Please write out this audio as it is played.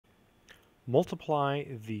Multiply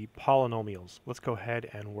the polynomials. Let's go ahead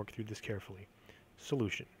and work through this carefully.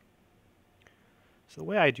 Solution. So the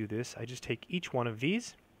way I do this, I just take each one of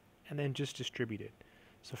these and then just distribute it.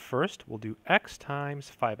 So first, we'll do x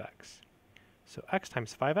times 5x. So x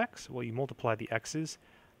times 5x, well, you multiply the x's,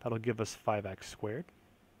 that'll give us 5x squared.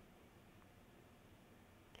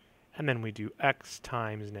 And then we do x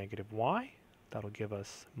times negative y, that'll give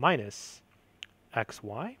us minus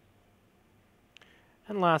xy.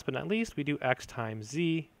 And last but not least, we do x times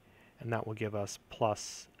z, and that will give us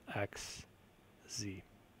plus xz.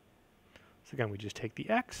 So again, we just take the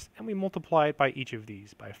x and we multiply it by each of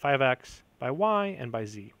these, by 5x, by y, and by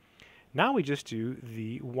z. Now we just do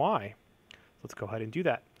the y. Let's go ahead and do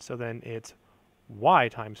that. So then it's y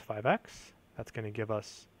times 5x. That's going to give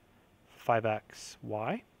us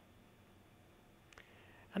 5xy.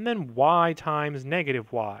 And then y times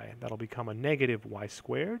negative y. That'll become a negative y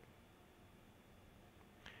squared.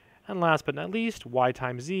 And last but not least, y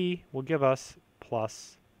times z will give us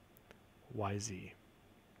plus yz.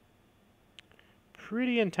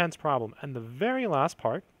 Pretty intense problem. And the very last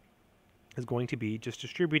part is going to be just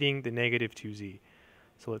distributing the negative 2z.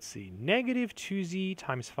 So let's see, negative 2z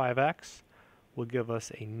times 5x will give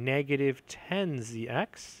us a negative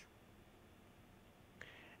 10zx.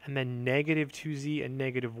 And then negative 2z and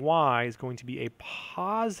negative y is going to be a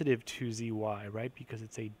positive 2zy, right? Because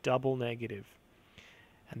it's a double negative.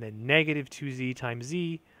 And then negative 2z times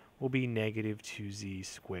z will be negative 2z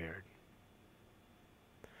squared.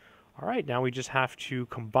 All right, now we just have to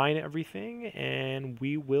combine everything and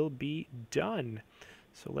we will be done.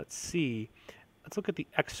 So let's see. Let's look at the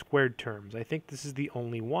x squared terms. I think this is the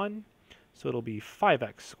only one. So it'll be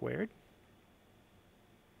 5x squared.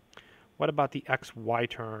 What about the xy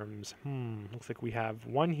terms? Looks like we have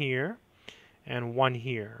one here and one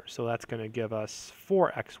here. So that's going to give us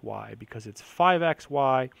 4xy because it's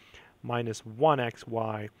 5xy minus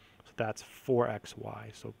 1xy. So that's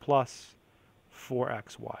 4xy. So plus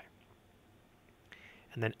 4xy.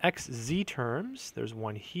 And then xz terms, there's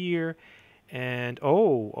one here. And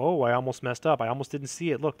oh, I almost messed up. I almost didn't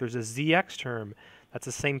see it. Look, there's a zx term. That's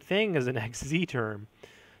the same thing as an xz term.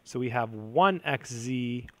 So we have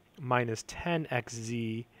 1xz minus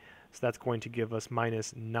 10xz. So that's going to give us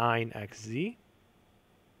minus 9xz.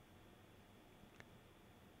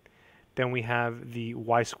 Then we have the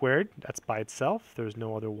y squared. That's by itself. There's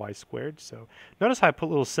no other y squared. So notice how I put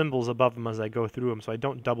little symbols above them as I go through them so I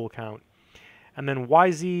don't double count. And then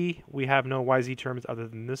yz, we have no yz terms other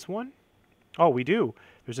than this one. Oh, we do.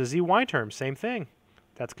 There's a zy term, same thing.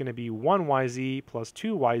 That's going to be 1yz plus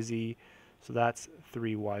 2yz, so that's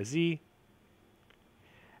 3yz.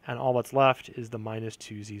 And all that's left is the minus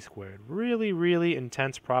 2z squared. Really, really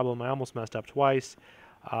intense problem. I almost messed up twice.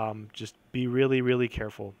 Just be really, really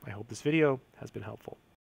careful. I hope this video has been helpful.